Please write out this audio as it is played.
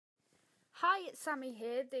Hi, it's Sammy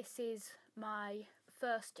here. This is my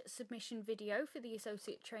first submission video for the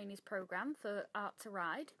Associate Trainees Programme for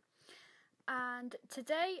Art2Ride. And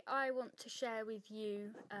today I want to share with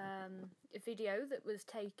you a video that was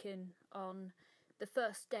taken on the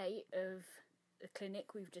first day of the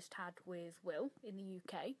clinic we've just had with Will in the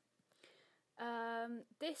UK.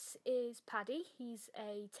 This is Paddy. He's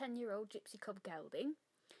a 10-year-old gypsy cub gelding,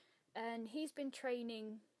 and he's been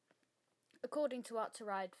training according to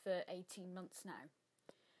Art2Ride for 18 months now.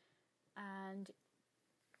 And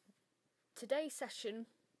today's session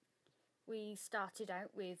we started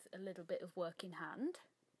out with a little bit of work in hand.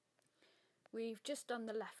 We've just done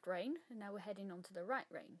the left rein and now we're heading on to the right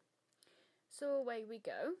rein. So away we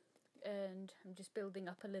go, and I'm just building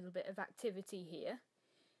up a little bit of activity here.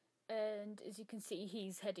 And as you can see,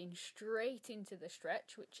 he's heading straight into the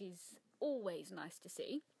stretch, which is always nice to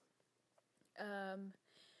see.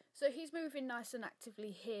 So he's moving nice and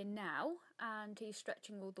actively here now, and he's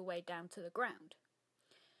stretching all the way down to the ground.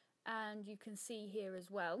 And you can see here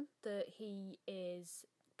as well that he is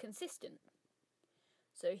consistent.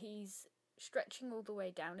 So he's stretching all the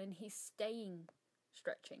way down and he's staying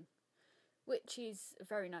stretching, which is a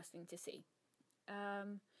very nice thing to see.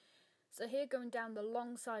 So here, going down the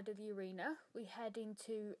long side of the arena, we head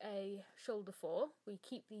into a shoulder four. We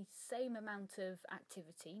keep the same amount of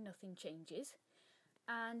activity, nothing changes.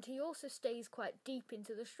 And he also stays quite deep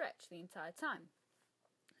into the stretch the entire time.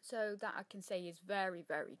 So that I can say is very,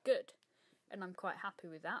 very good. And I'm quite happy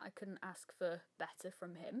with that. I couldn't ask for better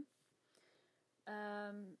from him.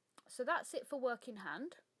 So that's it for work in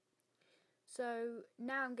hand. So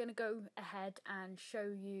now I'm going to go ahead and show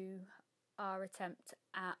you our attempt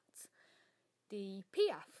at the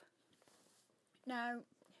piaffe. Now,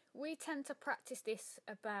 we tend to practice this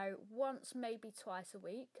about once, maybe twice a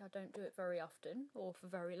week. I don't do it very often or for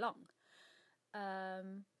very long.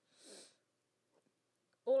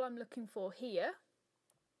 All I'm looking for here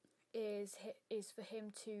is for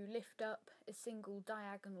him to lift up a single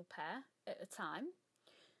diagonal pair at a time.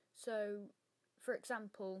 So, for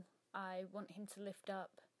example, I want him to lift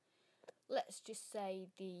up, let's just say,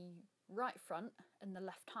 the right front and the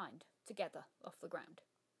left hind together off the ground.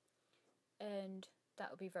 And that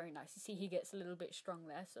would be very nice. You see he gets a little bit strong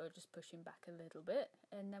there, so I'll just push him back a little bit,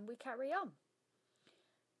 and then we carry on.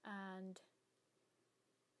 And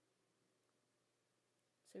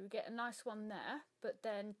so we get a nice one there, but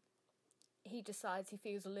then he decides he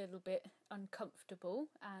feels a little bit uncomfortable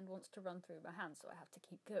and wants to run through my hands, so I have to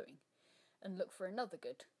keep going and look for another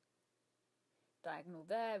good diagonal.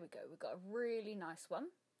 There we go, we've got a really nice one.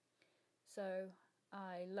 So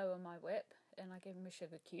I lower my whip and I give him a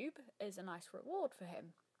sugar cube as a nice reward for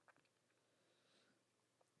him.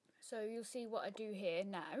 So you'll see what I do here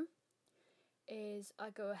now is I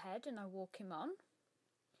go ahead and I walk him on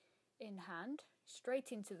in hand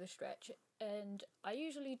straight into the stretch, and I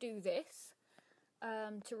usually do this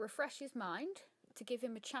to refresh his mind, to give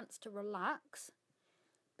him a chance to relax,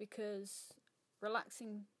 because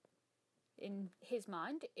relaxing in his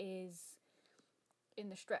mind is in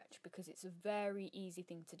the stretch, because it's a very easy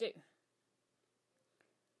thing to do,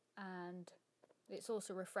 and it's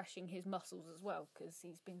also refreshing his muscles as well, because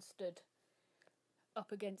he's been stood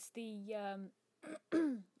up against the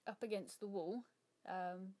up against the wall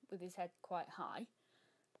with his head quite high,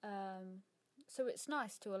 so it's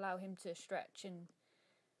nice to allow him to stretch and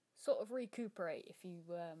sort of recuperate, if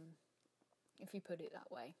you put it that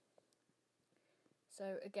way.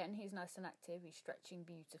 So again, he's nice and active, he's stretching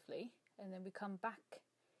beautifully. And then we come back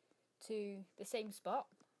to the same spot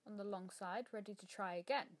on the long side, ready to try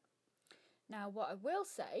again. Now, what I will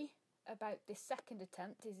say about this second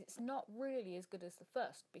attempt is it's not really as good as the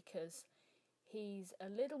first, because he's a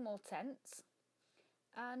little more tense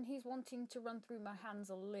and he's wanting to run through my hands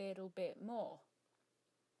a little bit more.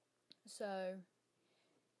 So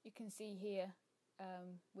you can see here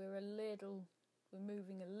we're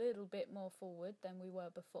moving a little bit more forward than we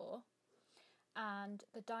were before. And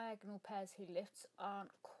the diagonal pairs he lifts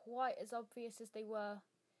aren't quite as obvious as they were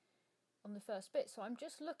on the first bit. So I'm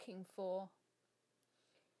just looking for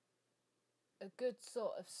a good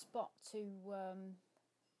sort of spot to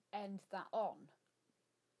end that on.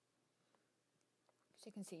 So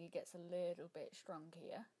you can see he gets a little bit strong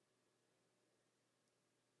here.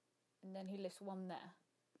 And then he lifts one there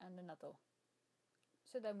and another.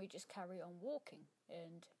 So then we just carry on walking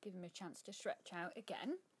and give him a chance to stretch out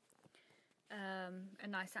again. A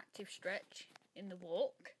nice active stretch in the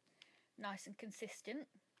walk, nice and consistent.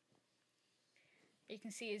 You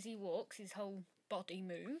can see as he walks his whole body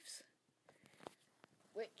moves,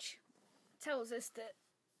 which tells us that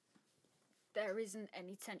there isn't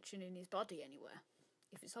any tension in his body anywhere.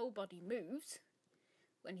 if his whole body moves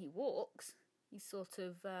when he walks, he's sort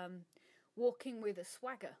of walking with a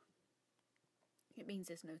swagger. It means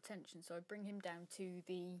there's no tension. So I bring him down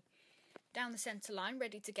the centre line,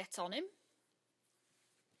 ready to get on him.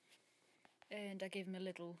 And I give him a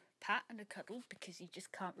little pat and a cuddle because he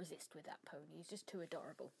just can't resist with that pony. He's just too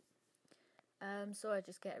adorable. So I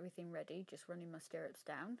just get everything ready, just running my stirrups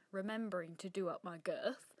down, remembering to do up my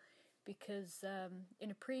girth because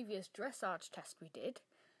in a previous dressage test we did,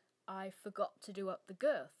 I forgot to do up the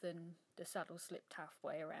girth and the saddle slipped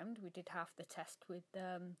halfway around. We did half the test with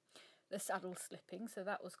the saddle slipping, so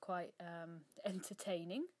that was quite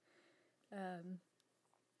entertaining.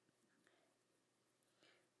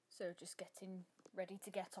 So just getting ready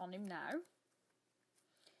to get on him now.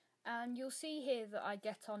 And you'll see here that I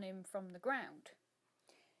get on him from the ground.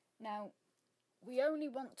 Now, we only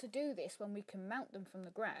want to do this when we can mount them from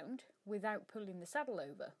the ground without pulling the saddle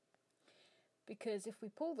over. Because if we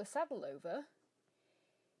pull the saddle over,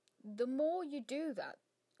 the more you do that,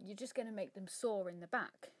 you're just going to make them sore in the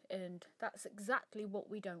back. And that's exactly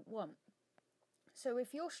what we don't want. So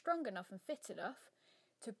if you're strong enough and fit enough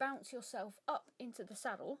to bounce yourself up into the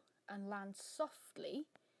saddle and land softly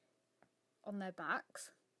on their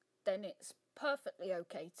backs, then it's perfectly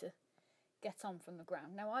okay to get on from the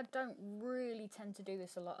ground. Now, I don't really tend to do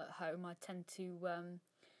this a lot at home. I tend to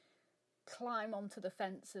climb onto the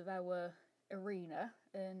fence of our arena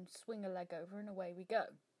and swing a leg over and away we go.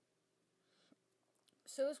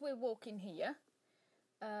 So as we're walking here,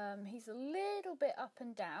 he's a little bit up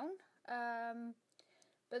and down,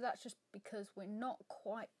 but that's just because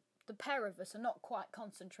the pair of us are not quite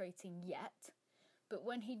concentrating yet. But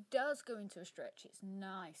when he does go into a stretch, it's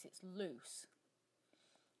nice, it's loose.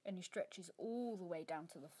 And he stretches all the way down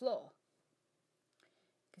to the floor.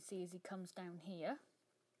 You can see as he comes down here,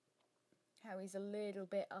 how he's a little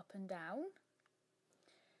bit up and down.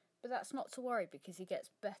 But that's not to worry because he gets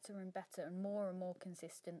better and better and more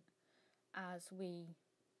consistent as we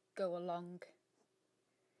go along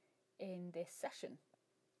in this session.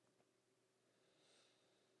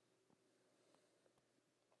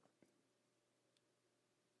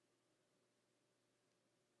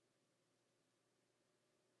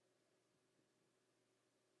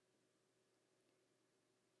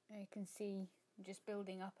 You can see just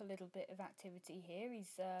building up a little bit of activity here.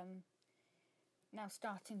 He's now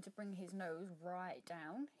starting to bring his nose right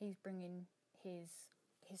down. He's bringing his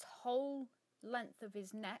whole length of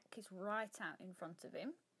his neck is right out in front of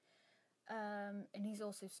him. And he's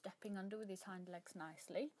also stepping under with his hind legs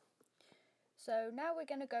nicely. So now we're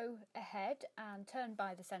going to go ahead and turn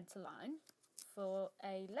by the centre line for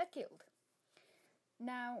a leg yield.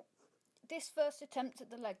 Now, this first attempt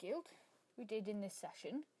at the leg yield we did in this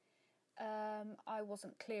session, I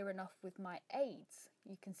wasn't clear enough with my aids.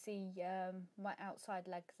 You can see my outside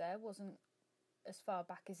leg there wasn't as far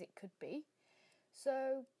back as it could be.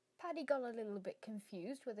 So Paddy got a little bit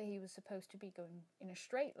confused whether he was supposed to be going in a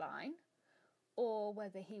straight line or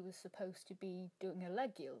whether he was supposed to be doing a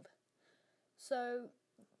leg yield. So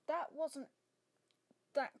that wasn't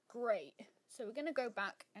that great. So we're going to go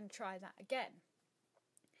back and try that again.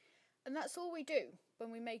 And that's all we do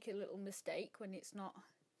when we make a little mistake, when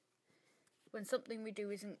something we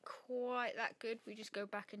do isn't quite that good, we just go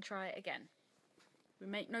back and try it again. We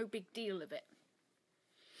make no big deal of it.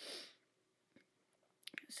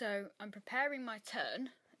 So I'm preparing my turn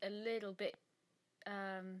a little bit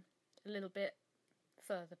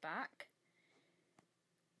further back.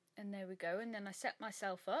 And there we go. And then I set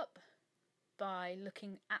myself up by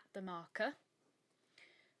looking at the marker,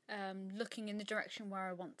 looking in the direction where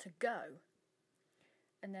I want to go.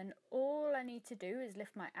 And then all I need to do is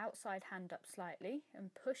lift my outside hand up slightly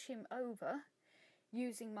and push him over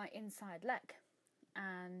using my inside leg.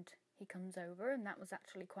 And he comes over, and that was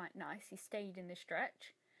actually quite nice. He stayed in the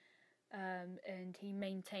stretch, and he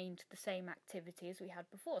maintained the same activity as we had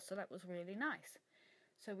before, so that was really nice.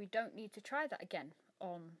 So we don't need to try that again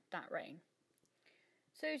on that rein.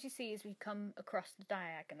 So as you see, as we come across the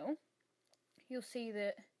diagonal, you'll see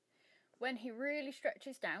that when he really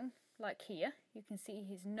stretches down, like here, you can see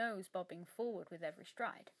his nose bobbing forward with every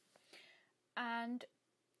stride. And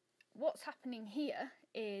what's happening here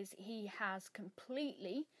is he has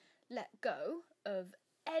completely let go of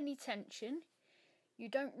any tension. You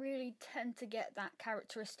don't really tend to get that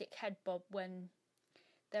characteristic head bob when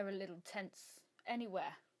they're a little tense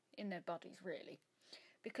anywhere in their bodies, really.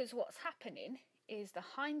 Because what's happening is the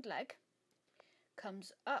hind leg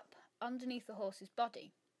comes up underneath the horse's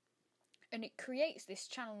body, and it creates this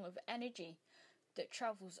channel of energy that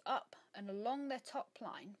travels up and along their top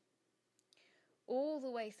line all the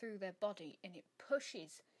way through their body, and it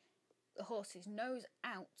pushes the horse's nose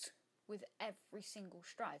out with every single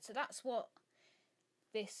stride. So that's what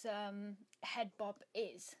this head bob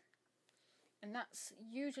is. And that's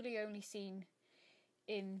usually only seen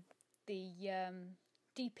in the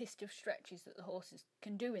deepest of stretches that the horses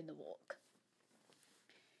can do in the walk.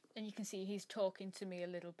 And you can see he's talking to me a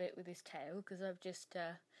little bit with his tail, because I've just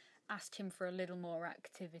asked him for a little more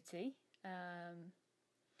activity.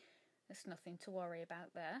 There's nothing to worry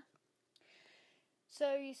about there.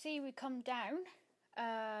 So you see we come down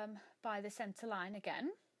by the centre line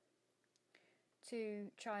again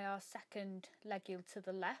to try our second leg yield to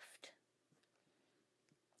the left.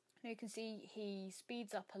 Now you can see he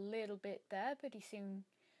speeds up a little bit there, but he soon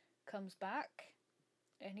comes back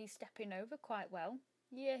and he's stepping over quite well.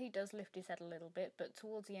 Yeah, he does lift his head a little bit, but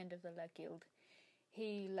towards the end of the leg yield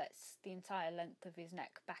he lets the entire length of his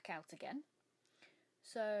neck back out again.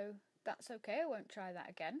 So that's okay, I won't try that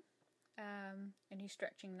again. And he's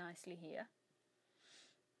stretching nicely here.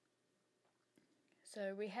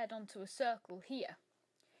 So we head onto a circle here,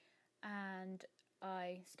 and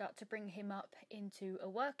I start to bring him up into a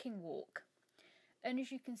working walk. And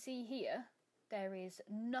as you can see here, there is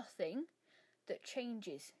nothing that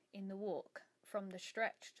changes in the walk from the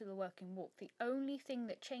stretch to the working walk. The only thing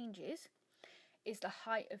that changes is the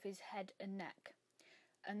height of his head and neck.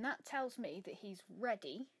 And that tells me that he's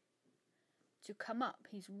ready to come up.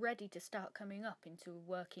 He's ready to start coming up into a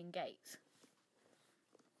working gait.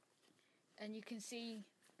 And you can see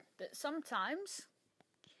that sometimes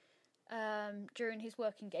during his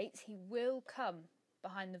working gaits he will come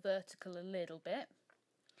behind the vertical a little bit,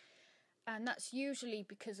 and that's usually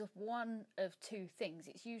because of one of two things.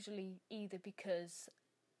 It's usually either because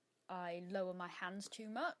I lower my hands too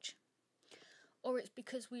much, or it's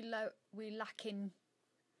because we're lacking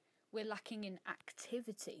in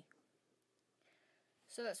activity.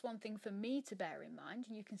 So that's one thing for me to bear in mind.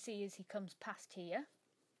 And you can see as he comes past here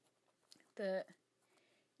that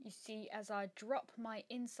you see as I drop my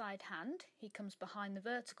inside hand, he comes behind the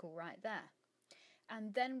vertical right there.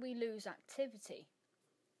 And then we lose activity.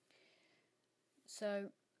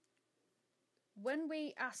 So when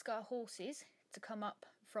we ask our horses to come up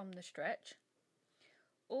from the stretch,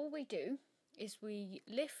 all we do is we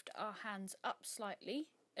lift our hands up slightly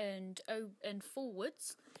and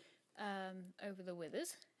forwards over the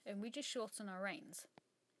withers, and we just shorten our reins.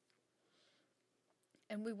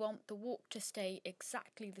 And we want the walk to stay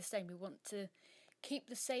exactly the same. We want to keep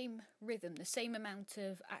the same rhythm, the same amount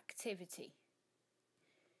of activity.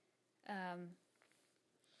 And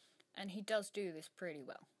he does do this pretty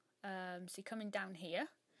well. So coming down here,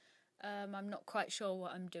 I'm not quite sure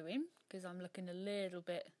what I'm doing because I'm looking a little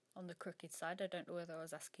bit on the crooked side. I don't know whether I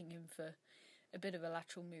was asking him for a bit of a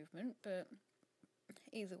lateral movement, but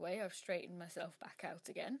either way I've straightened myself back out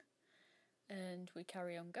again and we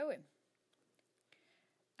carry on going.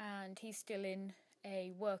 And he's still in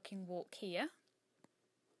a working walk here,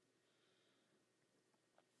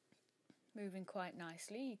 moving quite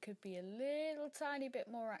nicely. He could be a little tiny bit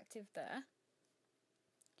more active there,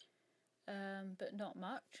 but not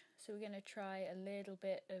much. So we're going to try a little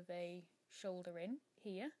bit of a shoulder in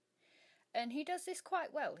here, and he does this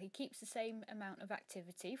quite well. He keeps the same amount of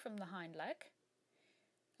activity from the hind leg,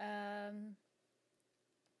 and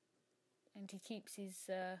he keeps his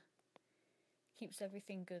keeps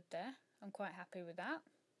everything good there. I'm quite happy with that.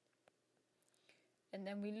 And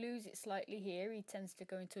then we lose it slightly here. He tends to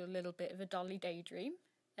go into a little bit of a dolly daydream,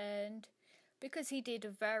 and because he did a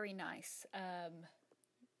very nice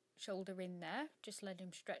shoulder in there, just let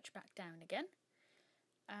him stretch back down again,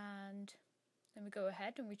 and then we go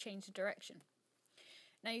ahead and we change the direction.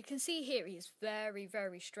 Now you can see here he is very,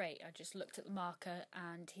 very straight. I just looked at the marker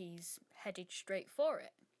and he's headed straight for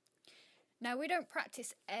it. Now we don't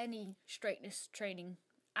practice any straightness training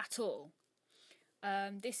at all.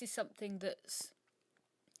 This is something that's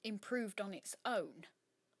improved on its own.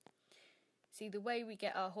 See, the way we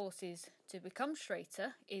get our horses to become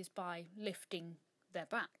straighter is by lifting their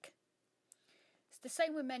back. It's the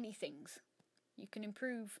same with many things. You can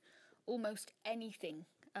improve almost anything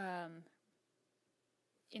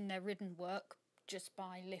in their ridden work just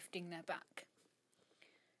by lifting their back.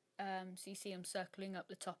 So you see I'm circling up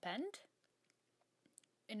the top end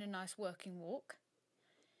in a nice working walk.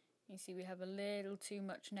 You see we have a little too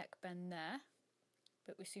much neck bend there,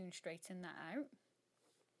 but we soon straighten that out.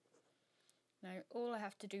 Now all I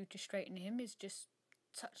have to do to straighten him is just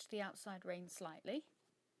touch the outside rein slightly,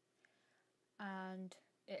 and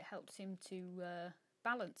it helps him to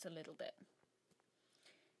balance a little bit.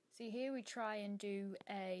 See, here we try and do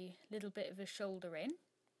a little bit of a shoulder in.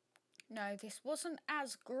 Now this wasn't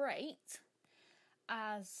as great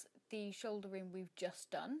as the shoulder in we've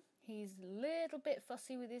just done. he's a little bit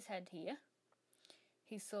fussy with his head here.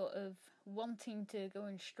 He's sort of wanting to go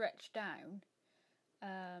and stretch down,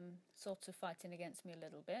 sort of fighting against me a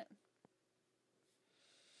little bit.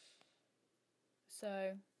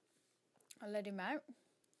 So I let him out,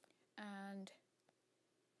 and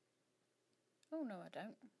oh no, I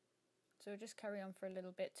don't. So I just carry on for a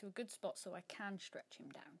little bit to a good spot so I can stretch him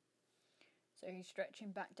down. So he's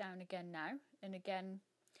stretching back down again now, and again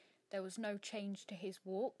there was no change to his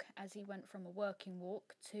walk as he went from a working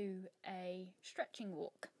walk to a stretching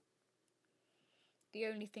walk. The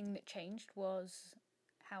only thing that changed was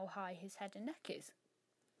how high his head and neck is.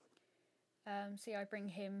 See, I bring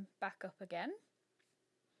him back up again,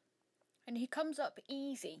 and he comes up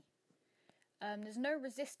easy. There's no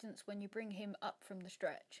resistance when you bring him up from the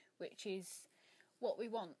stretch, which is what we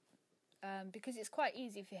want, because it's quite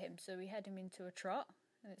easy for him. So we head him into a trot,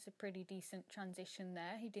 and it's a pretty decent transition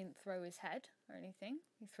there. He didn't throw his head or anything.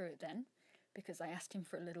 He threw it then, because I asked him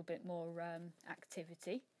for a little bit more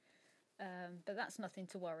activity. But that's nothing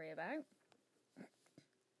to worry about.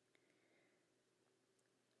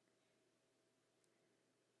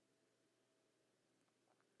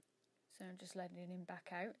 So I'm just letting him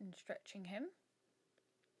back out and stretching him.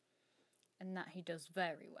 And that he does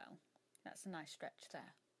very well. That's a nice stretch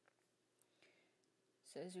there.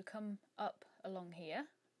 So as we come up along here,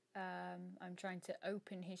 I'm trying to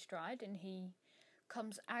open his stride, and he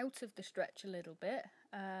comes out of the stretch a little bit.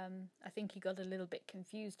 I think he got a little bit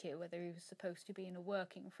confused here whether he was supposed to be in a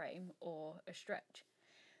working frame or a stretch.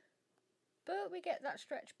 But we get that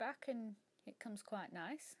stretch back and it comes quite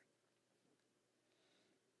nice.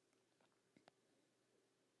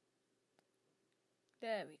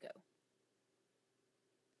 There we go.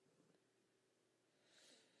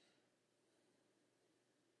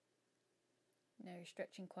 Now he's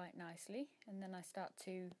stretching quite nicely, and then I start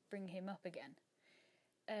to bring him up again.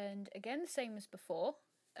 And again, the same as before,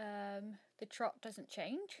 the trot doesn't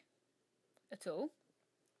change at all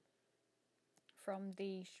from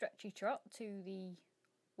the stretchy trot to the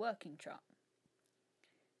working trot.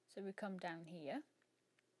 So we come down here,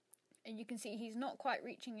 and you can see he's not quite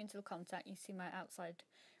reaching into the contact. You see my outside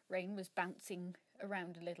rein was bouncing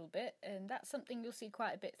around a little bit, and that's something you'll see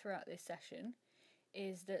quite a bit throughout this session,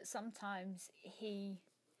 is that sometimes he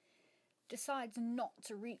decides not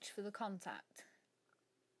to reach for the contact,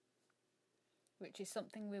 which is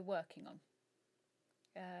something we're working on.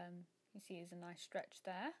 You see there's a nice stretch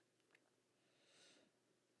there.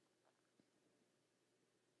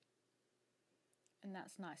 And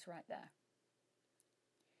that's nice right there.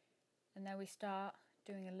 And now we start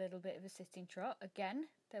doing a little bit of a sitting trot. Again,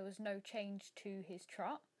 there was no change to his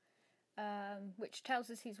trot, which tells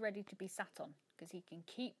us he's ready to be sat on, because he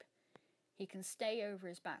can stay over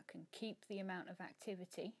his back and keep the amount of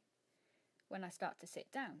activity when I start to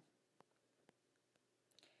sit down.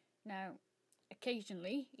 Now,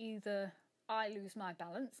 occasionally, either I lose my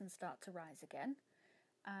balance and start to rise again,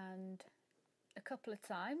 and a couple of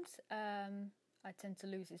times I tend to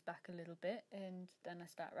lose his back a little bit, and then I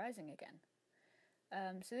start rising again.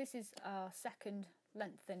 So this is our second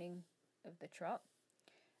lengthening of the trot,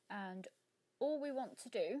 and all we want to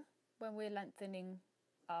do when we're lengthening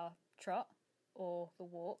our trot or the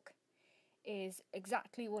walk is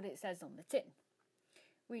exactly what it says on the tin.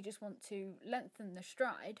 We just want to lengthen the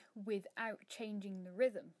stride without changing the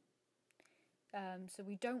rhythm. So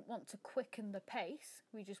we don't want to quicken the pace,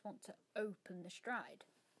 we just want to open the stride.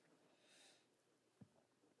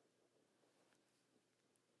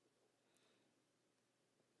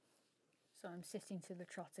 So I'm sitting to the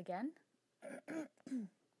trot again.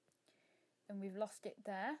 And we've lost it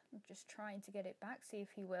there. I'm just trying to get it back, see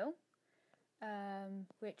if he will.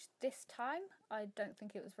 Which this time, I don't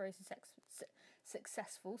think it was very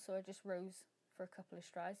successful, so I just rose for a couple of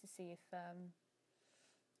strides to see if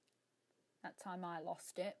that time I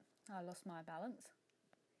lost it. I lost my balance.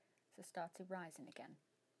 So started rising again.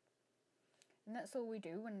 And that's all we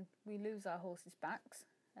do when we lose our horses' backs,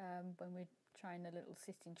 when we're trying a little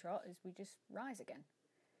sitting trot, is we just rise again.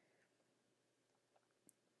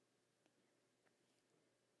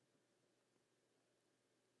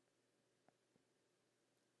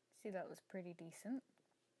 See, that was pretty decent.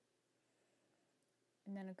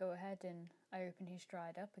 And then I go ahead and I open his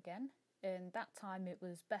stride up again, and that time it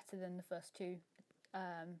was better than the first two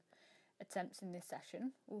attempts in this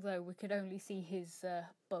session. Although we could only see his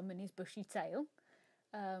bum and his bushy tail,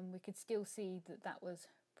 we could still see that that was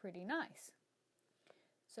pretty nice.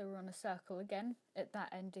 So we're on a circle again at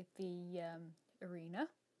that end of the arena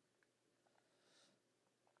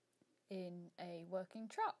in a working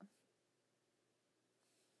trot.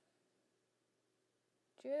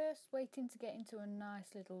 Just waiting to get into a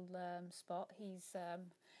nice little spot. He's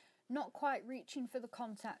not quite reaching for the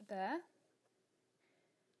contact there.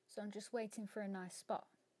 So I'm just waiting for a nice spot.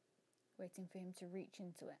 Waiting for him to reach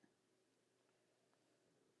into it.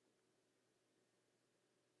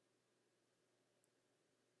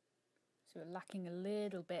 So we're lacking a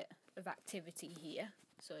little bit of activity here.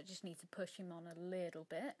 So I just need to push him on a little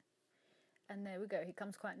bit. And there we go, he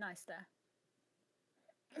comes quite nice there.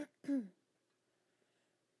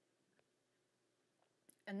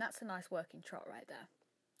 And that's a nice working trot right there.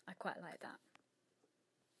 I quite like that.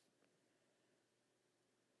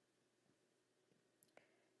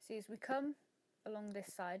 See, as we come along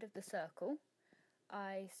this side of the circle,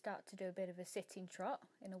 I start to do a bit of a sitting trot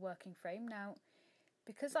in a working frame. Now,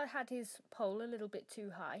 because I had his pole a little bit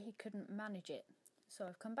too high, he couldn't manage it. So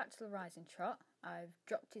I've come back to the rising trot, I've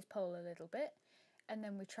dropped his pole a little bit, and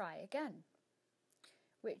then we try again.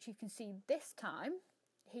 Which you can see this time,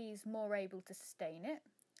 he's more able to sustain it.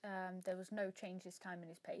 There was no change this time in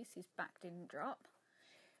his pace, his back didn't drop.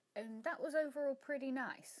 And that was overall pretty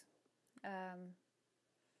nice. It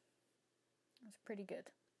was pretty good.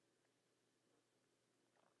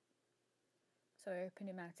 So I opened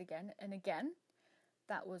him out again, and again,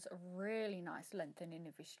 that was a really nice lengthening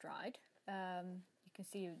of his stride. You can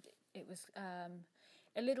see it was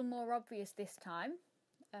a little more obvious this time.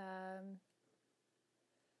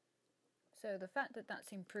 So the fact that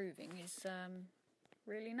that's improving is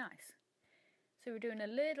really nice. So we're doing a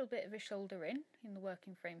little bit of a shoulder in the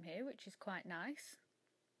working frame here, which is quite nice.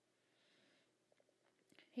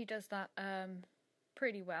 He does that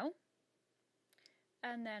pretty well.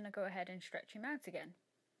 And then I go ahead and stretch him out again.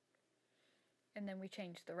 And then we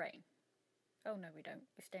change the rein. Oh no, we don't.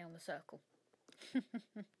 We stay on the circle. You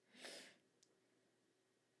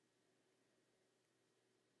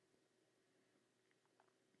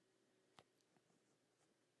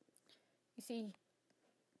see,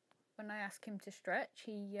 when I ask him to stretch,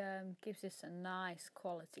 he gives us a nice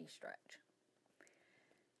quality stretch.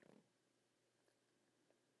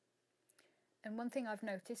 And one thing I've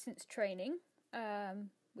noticed since training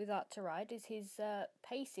with Art2Ride is his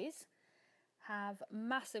paces have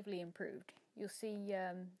massively improved. You'll see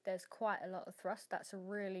there's quite a lot of thrust. That's a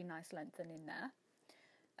really nice lengthening there.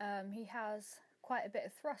 He has quite a bit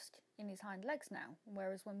of thrust in his hind legs now,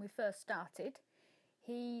 whereas when we first started,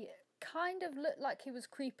 he kind of looked like he was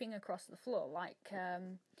creeping across the floor, like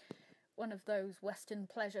one of those Western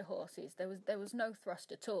pleasure horses. There was no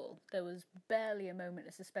thrust at all. There was barely a moment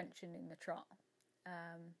of suspension in the trot.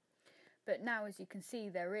 But now, as you can see,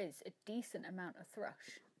 there is a decent amount of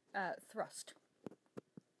thrust.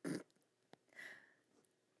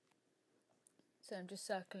 So I'm just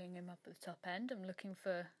circling him up at the top end. I'm looking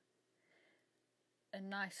for a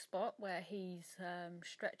nice spot where he's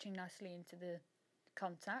stretching nicely into the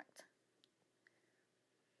contact.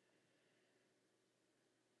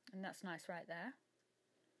 And that's nice right there.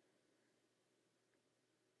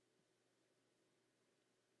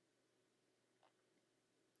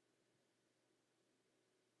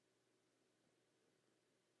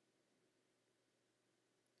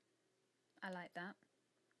 I like that.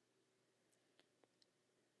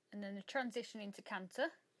 And then the transition into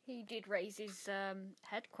canter, he did raise his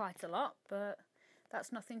head quite a lot, but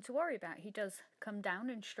that's nothing to worry about. He does come down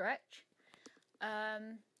and stretch.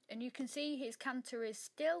 And you can see his canter is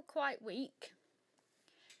still quite weak,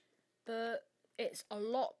 but it's a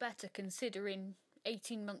lot better considering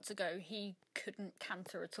 18 months ago he couldn't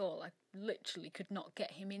canter at all. I literally could not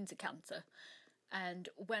get him into canter, and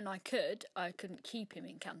when I couldn't keep him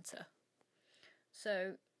in canter.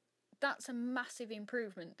 So that's a massive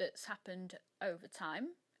improvement that's happened over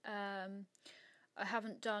time. I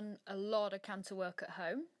haven't done a lot of canter work at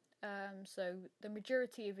home, so the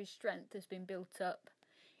majority of his strength has been built up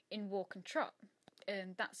in walk and trot,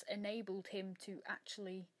 and that's enabled him to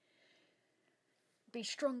actually be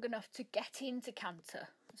strong enough to get into canter.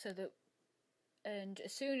 So that, and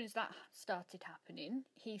as soon as that started happening,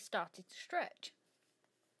 he started to stretch.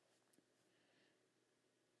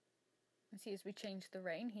 And see, as we change the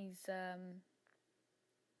rein, he's got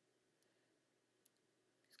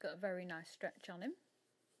a very nice stretch on him.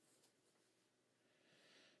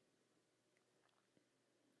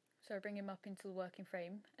 So I bring him up into the working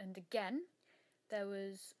frame, and again, there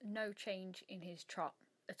was no change in his trot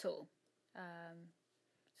at all.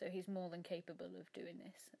 So he's more than capable of doing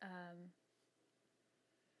this.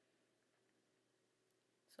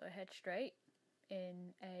 So I head straight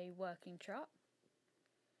in a working trot,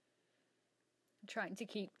 trying to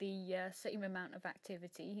keep the same amount of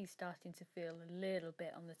activity. He's starting to feel a little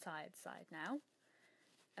bit on the tired side now.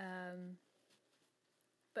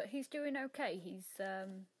 but he's doing okay. He's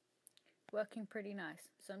working pretty nice.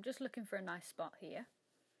 So I'm just looking for a nice spot here.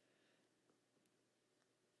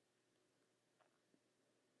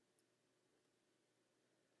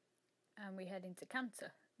 And we head into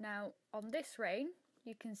canter. Now on this rein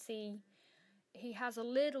you can see he has a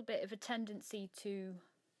little bit of a tendency to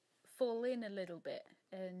fall in a little bit,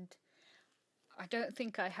 and I don't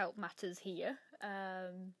think I help matters here,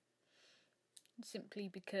 simply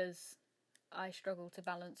because I struggle to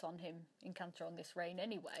balance on him in canter on this rein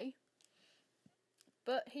anyway.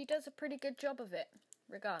 But he does a pretty good job of it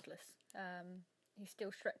regardless. He's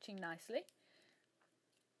still stretching nicely.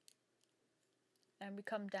 And we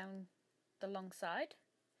come down the long side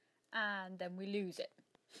and then we lose it.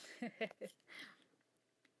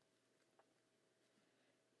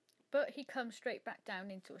 But he comes straight back down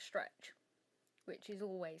into a stretch, which is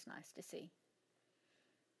always nice to see.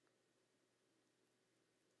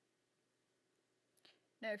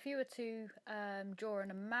 Now if you were to draw an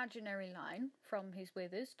imaginary line from his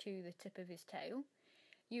withers to the tip of his tail,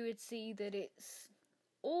 you would see that it's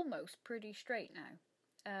almost pretty straight now.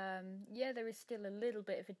 Yeah, there is still a little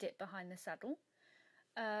bit of a dip behind the saddle,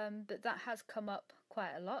 but that has come up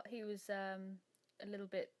quite a lot. He was a little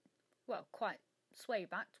bit, well, quite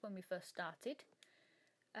sway-backed when we first started.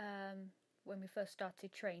 When we first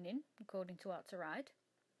started training, according to Art2Ride.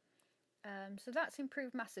 So that's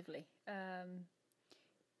improved massively.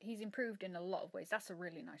 He's improved in a lot of ways. That's a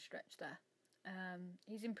really nice stretch there.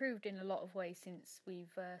 He's improved in a lot of ways since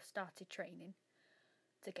we've started training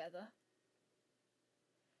together.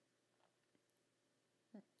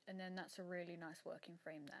 And then that's a really nice working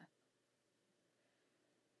frame there.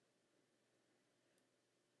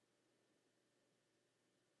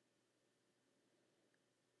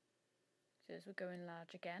 So as we're going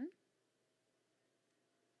large again.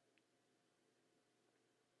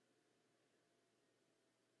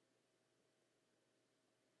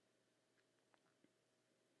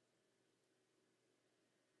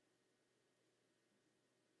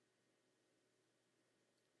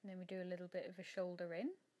 And then we do a little bit of a shoulder in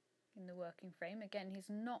the working frame. Again, he's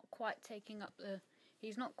not quite taking up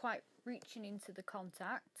he's not quite reaching into the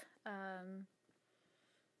contact.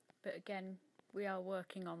 But again, we are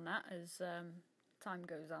working on that as time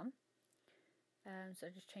goes on. So I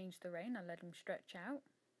just change the rein. I let him stretch out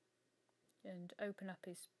and open up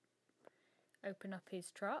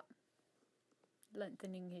his trot,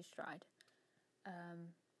 lengthening his stride.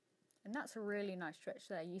 And that's a really nice stretch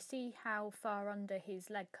there. You see how far under his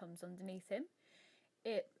leg comes underneath him?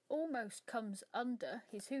 It almost comes under,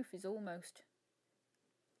 his hoof is almost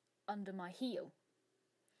under my heel.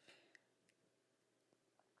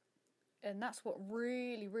 And that's what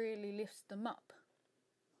really, really lifts them up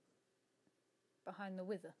behind the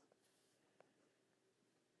wither.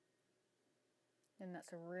 And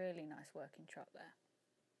that's a really nice working trot there.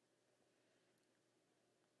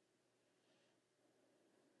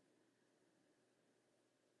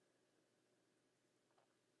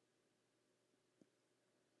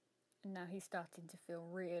 And now he's starting to feel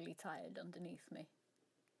really tired underneath me,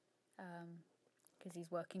 because he's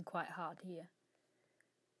working quite hard here.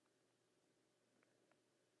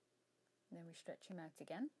 And then we stretch him out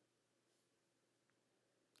again.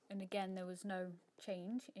 And again, there was no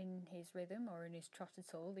change in his rhythm or in his trot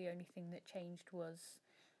at all. The only thing that changed was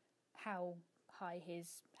how high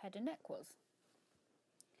his head and neck was.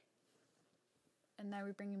 And now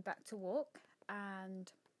we bring him back to walk,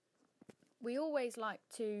 and we always like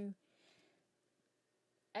to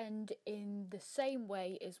end in the same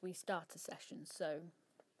way as we start a session. So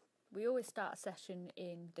we always start a session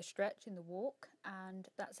in the stretch, in the walk, and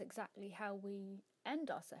that's exactly how we end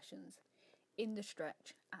our sessions, in the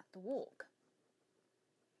stretch, at the walk.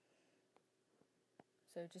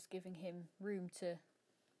 So just giving him room to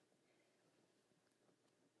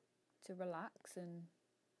relax, and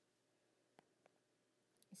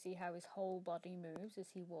you see how his whole body moves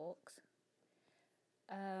as he walks.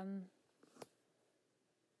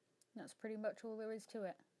 That's pretty much all there is to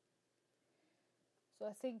it. So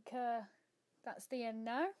I think that's the end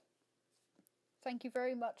now. Thank you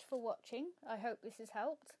very much for watching. I hope this has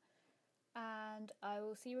helped, and I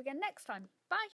will see you again next time. Bye!